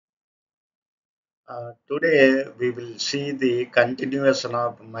Today we will see the continuation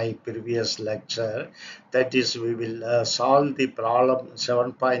of my previous lecture. That is, we will solve the problem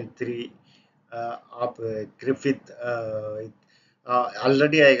 7.3 of Griffith.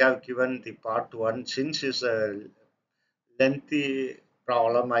 Already I have given the part 1. Since it's a lengthy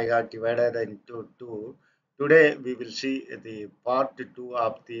problem, I have divided into two. Today we will see the part 2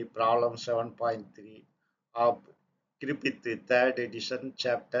 of the problem 7.3 of Griffith, the third edition,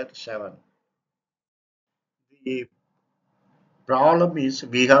 chapter 7. The problem is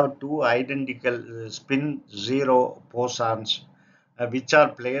we have two identical spin zero bosons which are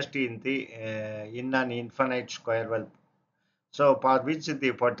placed in an infinite square well. So for which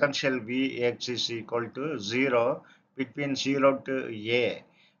the potential Vx is equal to 0 between 0 to A.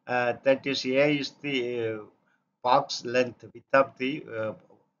 That is, A is the box length width of the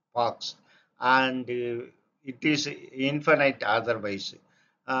box, and it is infinite otherwise.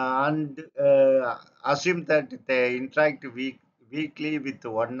 And assume that they interact weakly with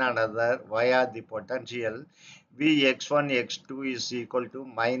one another via the potential Vx1 x2 is equal to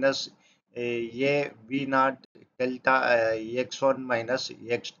minus a v naught delta x1 minus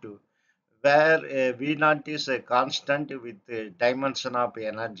x2, where v naught is a constant with the dimension of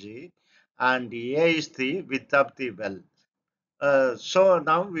energy and a is the width of the well. So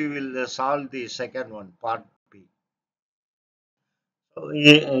now we will solve the second one, part B. So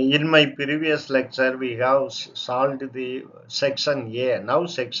in my previous lecture, we have solved the section A. Now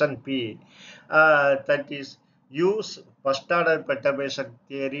section B, that is use first order perturbation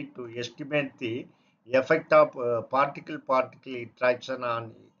theory to estimate the effect of particle-particle interaction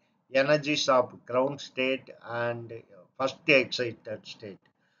on energies of ground state and first excited state.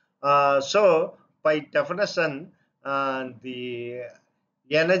 So by definition, the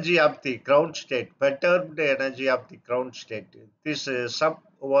energy of the ground state, perturbed energy of the ground state. This sub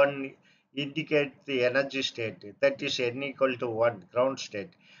 1 indicates the energy state, that is n equal to 1 ground state.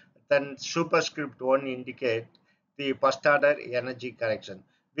 Then superscript 1 indicate the first order energy correction,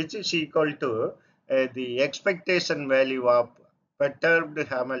 which is equal to the expectation value of perturbed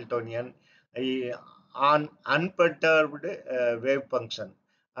Hamiltonian uh, on unperturbed wave function.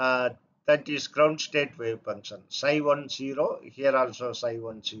 Uh, that is ground state wave function psi 1 0, here also psi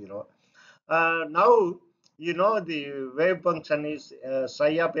 1 0. Now you know the wave function is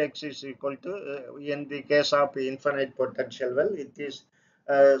psi of x is equal to in the case of infinite potential well, it is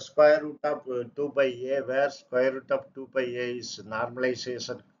square root of 2 by a, where square root of 2 by a is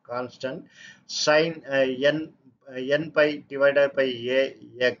normalization constant sine n pi divided by a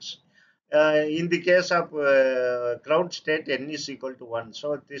x. In the case of ground state, n is equal to 1.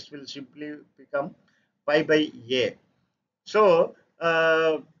 So this will simply become pi by a. So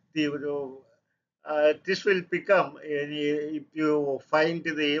the this will become, if you find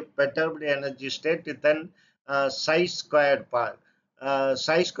the perturbed energy state, then psi squared per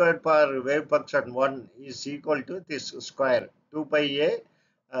psi squared per wave function 1 is equal to this square 2 by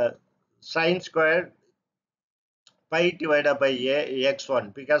a sine squared pi divided by a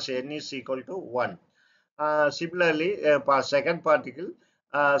x1, because n is equal to 1. Similarly, for second particle,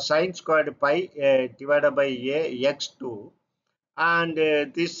 sine squared pi divided by a x2, and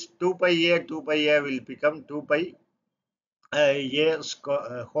this 2 pi a will become 2 pi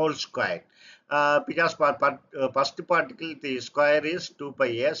whole square, because for first particle the square is 2 pi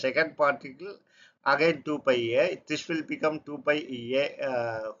a, second particle again 2 pi a, this will become 2 pi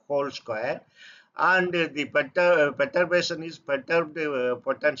a whole square, and the perturbation is perturbed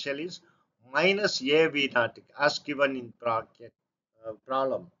potential is minus a v naught as given in bracket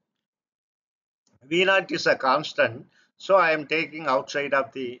problem. V naught is a constant, so I am taking outside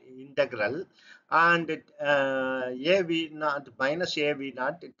of the integral, and a v naught minus a v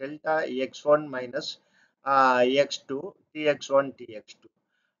naught delta x1 minus x2 tx1 tx2.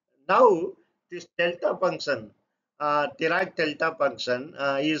 Now this delta function, Dirac delta function,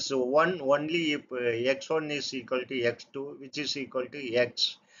 is 1 only if x1 is equal to x2, which is equal to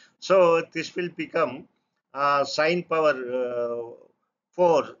x. So this will become sine power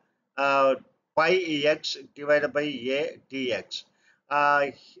 4 uh, pi x divided by a dx.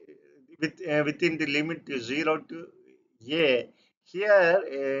 Within the limit 0 to a.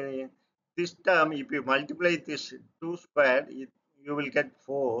 Here, this term, if you multiply this 2 squared, you will get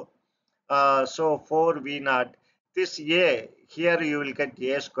 4. So 4 V naught. This A, here you will get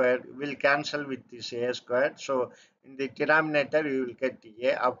A squared, will cancel with this A squared. So in the denominator you will get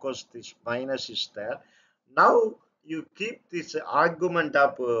A. Of course, this minus is there. Now you keep this argument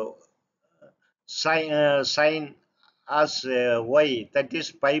of sine as y, that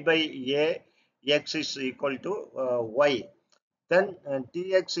is pi by a x is equal to y. then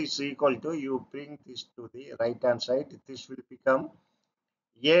Tx is equal to, you bring this to the right hand side, this will become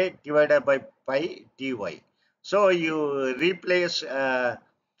a divided by pi dy. So you replace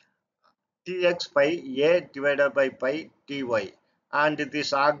Tx by a divided by pi dy, and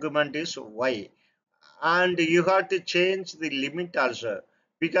this argument is y, and you have to change the limit also,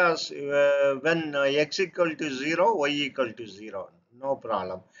 because when x equal to 0, y equal to 0, no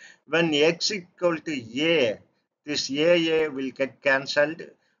problem. When x equal to a, this a will get cancelled,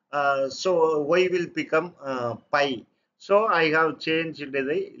 so y will become pi. So I have changed the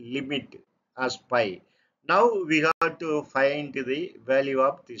limit as pi. Now we have to find the value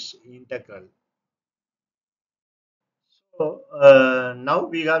of this integral. So now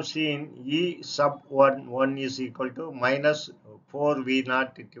we have seen E sub 1 is equal to minus 4 V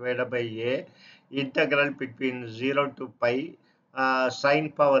naught divided by A, integral between 0 to pi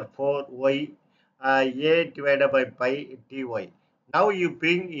sine power 4 y A divided by pi dy. Now you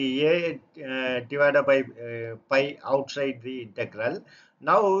bring A divided by pi outside the integral.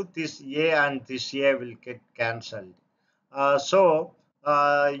 Now this A and this A will get cancelled. So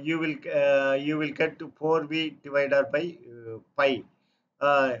you will get to 4v divided by pi.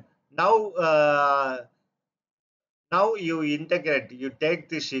 Uh, now now you integrate, you take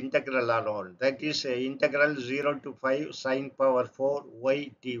this integral alone. That is integral 0 to 5 sine power 4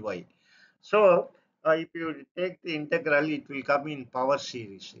 y dy. So if you take the integral, it will come in power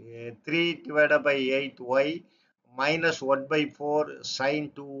series. 3 divided by 8y minus 1 by 4 sine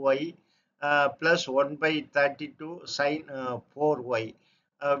 2y plus 1 by 32 sine 4y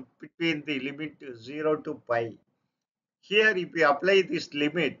between the limit 0 to pi. Here, if you apply this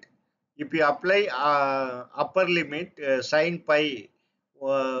limit, if you apply upper limit sine pi,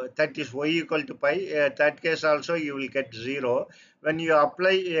 that is y equal to pi, that case also you will get 0. When you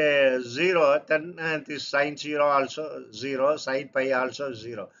apply 0, then this sine 0 also 0, sine pi also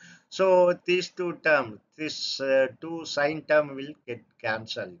 0. So these two terms, this two sine term will get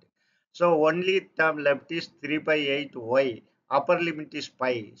cancelled. So only term left is 3 by 8 y. Upper limit is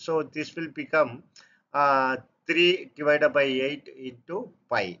pi. So this will become 3 divided by 8 into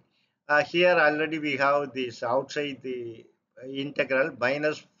pi. Here already we have this outside the integral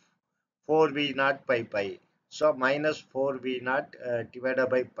minus 4v naught by pi. So minus 4v naught divided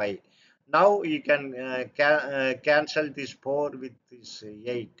by pi. Now you can cancel this 4 with this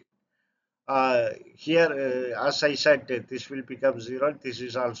 8. Here, as I said, this will become 0. This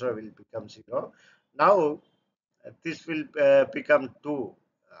is also will become 0. Now this will become 2.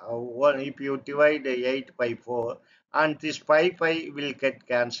 One, if you divide 8 by 4, and this pi will get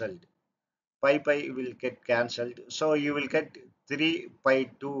cancelled. Pi will get cancelled. So you will get 3 pi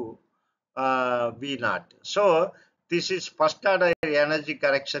 2 V naught. So this is first order energy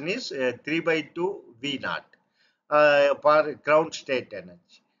correction is 3 by 2 V naught for ground state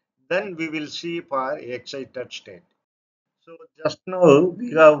energy. Then we will see for excited state. So just now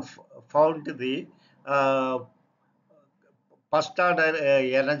we have found the uh, first order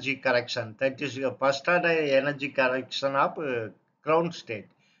energy correction. That is your first order energy correction of ground state.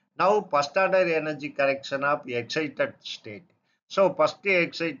 Now first order energy correction of excited state. So first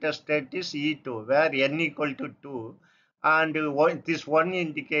excited state is E2, where n equal to 2, and this one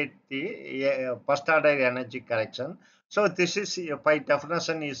indicate the first order energy correction. So this is by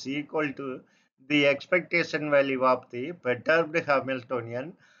definition is equal to the expectation value of the perturbed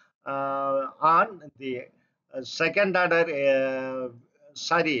Hamiltonian on the second order,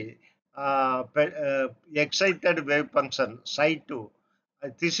 excited wave function psi 2.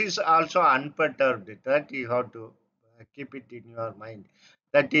 This is also unperturbed, that you have to keep it in your mind.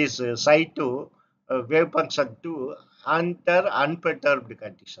 That is psi 2 wave function 2 under unperturbed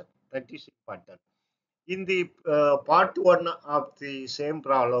condition. That is important. In the part 1 of the same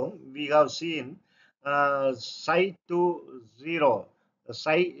problem, we have seen psi to 0,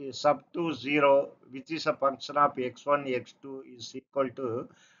 psi sub to 0, which is a function of x1, x2 is equal to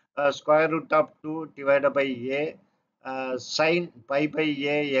square root of 2 divided by a sine pi by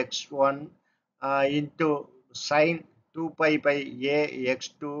a x1 into sine 2 pi by a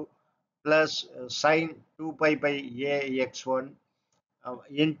x2 plus sine 2 pi by a x1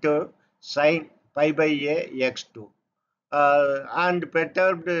 into sine pi by a x2, and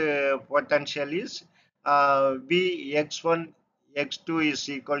perturbed potential is v x1 x2 is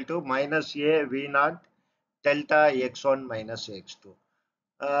equal to minus a v naught delta x1 minus x2.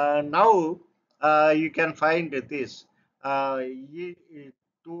 Now you can find this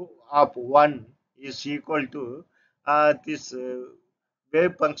E2 of 1 is equal to this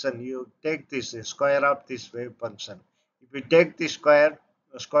wave function. You take this square of this wave function. If you take the square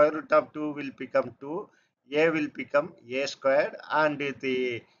root of 2 will become 2. a will become a squared, and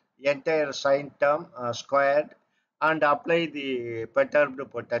the entire sine term squared, and apply the perturbed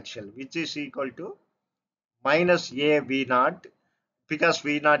potential, which is equal to minus a v naught. Because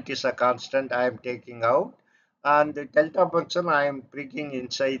v naught is a constant, I am taking out, and the delta function I am bringing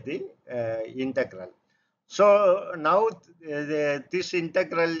inside the integral. So now this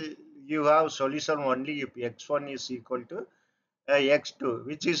integral, you have solution only if x1 is equal to x2,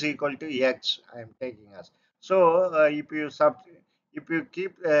 which is equal to x. I am taking as. So if you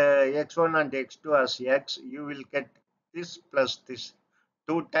keep x1 and x2 as x, you will get this plus this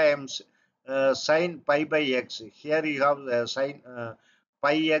 2 times sine pi by x. Here you have sine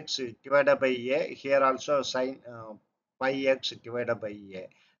pi x divided by a. Here also sine pi x divided by a.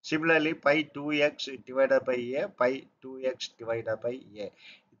 Similarly, pi 2x divided by a, pi 2x divided by a.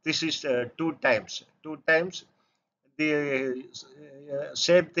 This is 2 times. 2 times the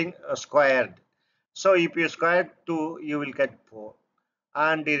same thing squared. So if you square 2, you will get 4.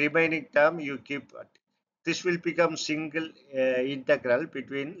 And the remaining term you keep. This will become single integral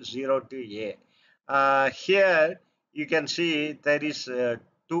between 0 to a. Here you can see there is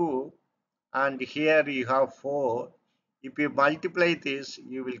 2, and here you have 4. If you multiply this,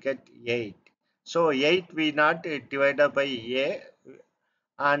 you will get 8. So 8 v naught divided by a,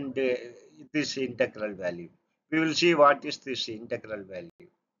 and this integral value. We will see what is this integral value.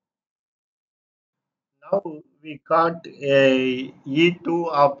 Now we got E2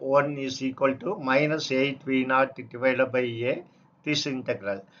 of 1 is equal to minus 8 V naught divided by A, this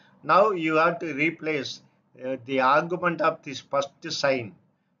integral. Now you have to replace the argument of this first sign,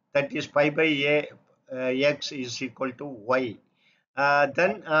 that is pi by A x is equal to y.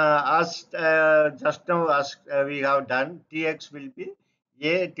 Then as just now as we have done, dx will be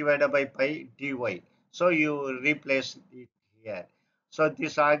a divided by pi dy. So you replace it here. So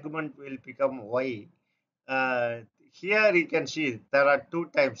this argument will become y. uh, Here you can see there are 2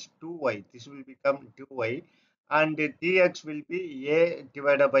 times 2y. This will become 2y, and dx will be a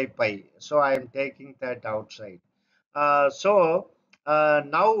divided by pi. So I am taking that outside. Now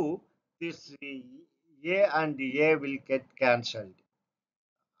this a and a will get cancelled,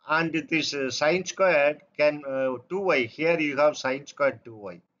 and this sine squared can 2y. Here you have sine squared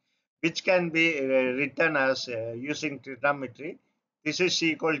 2y, which can be written as using trigonometry. This is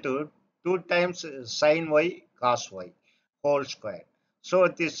equal to 2 times sine y cos y whole square. So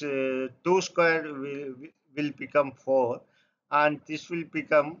this 2 square will become 4, and this will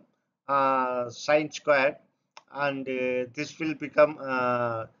become sine squared, and this will become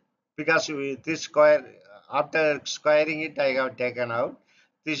because this square, after squaring it, I have taken out.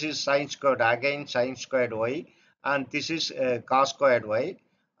 This is sine squared, again sine squared y, and this is cos squared y,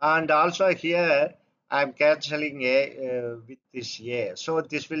 and also here I am cancelling a with this a. So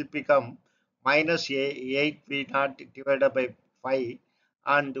this will become minus a 8 v naught divided by 5,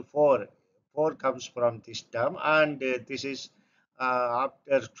 and 4. 4 comes from this term, and this is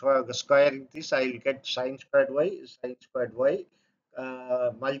after squaring this, I will get sine squared y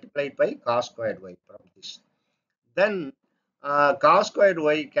multiplied by cos squared y from this. Then cos squared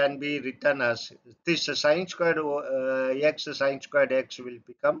y can be written as this sine squared x, sine squared x will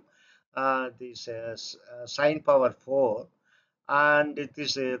become this sine power 4, and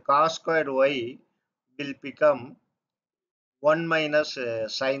this cos squared y will become 1 minus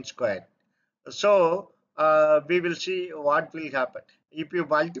sine squared. So we will see what will happen. If you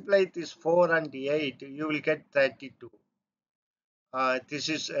multiply this 4 and 8, you will get 32. This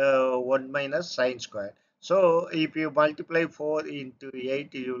is 1 minus sine square. So if you multiply 4 into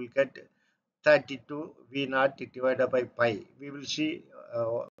 8, you will get 32 V naught divided by pi. We will see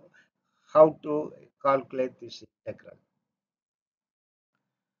how to calculate this integral.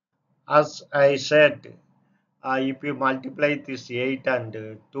 As I said, if you multiply this 8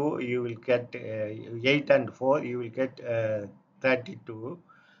 and 2, you will get 8 and 4, you will get 32,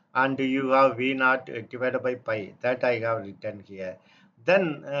 and you have v naught divided by pi, that I have written here.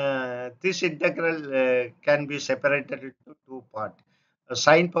 Then this integral can be separated into two parts.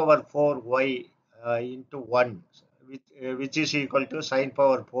 Sine power 4y into 1, which is equal to sine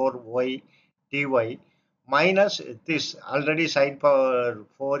power 4y dy, minus this already sine power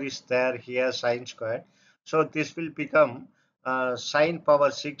 4 is there here, sine squared. So this will become sine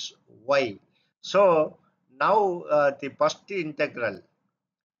power 6 y. So now the first integral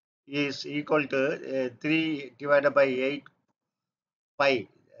is equal to 3 divided by 8 pi.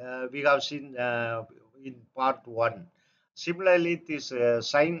 We have seen in part 1. Similarly, this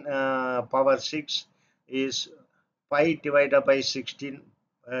sine power 6 is pi divided by 16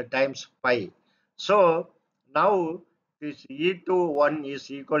 times pi. So now this e to 1 is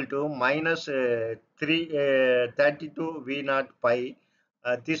equal to minus 32 v naught pi.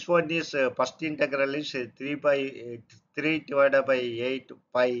 This one is first integral is 3 divided by 8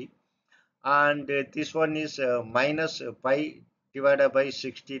 pi, and this one is minus pi divided by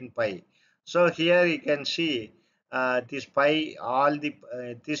 16 pi. So here you can see this pi, all the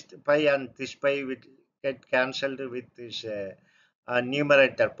this pi and this pi will get cancelled with this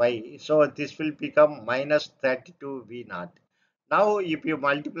numerator pi. So this will become minus 32 v naught. Now if you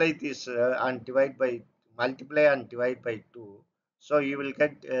multiply and divide by 2, so you will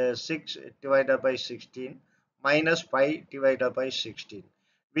get 6 divided by 16 minus pi divided by 16,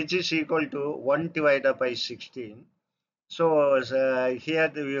 which is equal to 1 divided by 16. So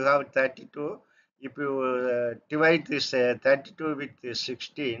here you have 32. If you divide this 32 with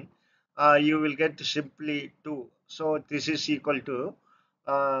 16, you will get simply 2. So this is equal to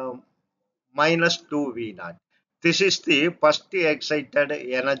uh, minus 2 V naught. This is the first excited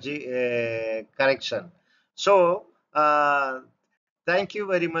energy correction. So thank you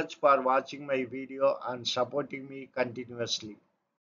very much for watching my video and supporting me continuously.